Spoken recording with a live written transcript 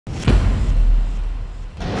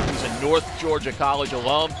North Georgia College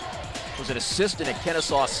alum, was an assistant at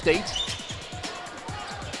Kennesaw State.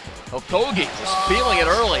 Okogie was feeling it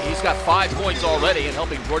early. He's got 5 points already and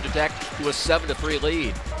helping Georgia Tech to a 7-3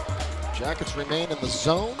 lead. Jackets remain in the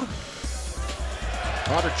zone.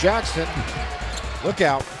 Connor Jackson, look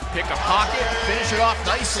out. Pick a pocket, finish it off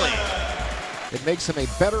nicely. It makes him a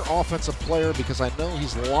better offensive player because I know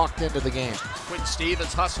he's locked into the game. Quentin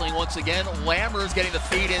Stevens hustling once again. Lammers getting the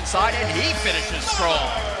feed inside, and he finishes strong.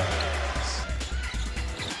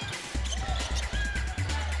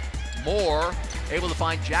 Moore able to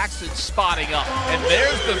find Jackson spotting up. And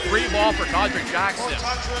there's the free ball for Connor Jackson.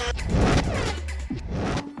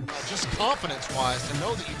 Just confidence-wise, to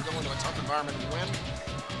know that you can go into a tough environment and win,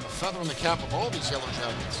 a feather in the cap of all these Yellow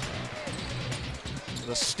Jackets.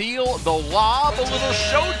 The steal, the lob, a little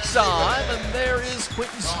showtime, and there is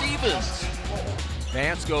Quentin Stevens.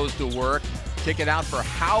 Vance goes to work, kick it out for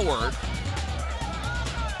Howard.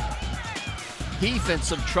 Heath in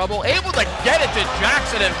some trouble, able to get it to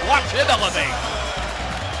Jackson and watch him elevate.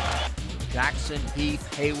 Jackson,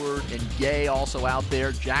 Heath, Hayward, and Gay also out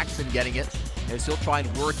there. Jackson getting it as he'll try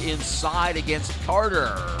and work inside against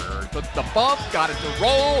Carter. Took the bump, got it to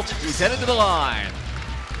roll, he's headed to the line.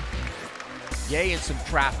 Gay in some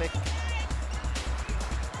traffic.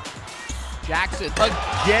 Jackson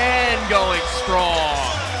again going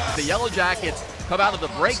strong. The Yellow Jackets come out of the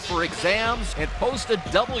break for exams and post a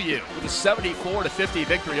W with a 74-50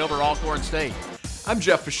 victory over Alcorn State. I'm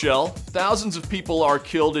Jeff Fischel. Thousands of people are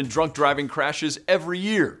killed in drunk driving crashes every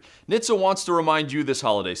year. NHTSA wants to remind you this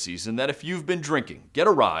holiday season that if you've been drinking, get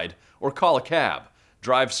a ride or call a cab.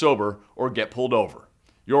 Drive sober or get pulled over.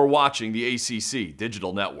 You're watching the ACC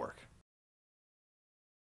Digital Network.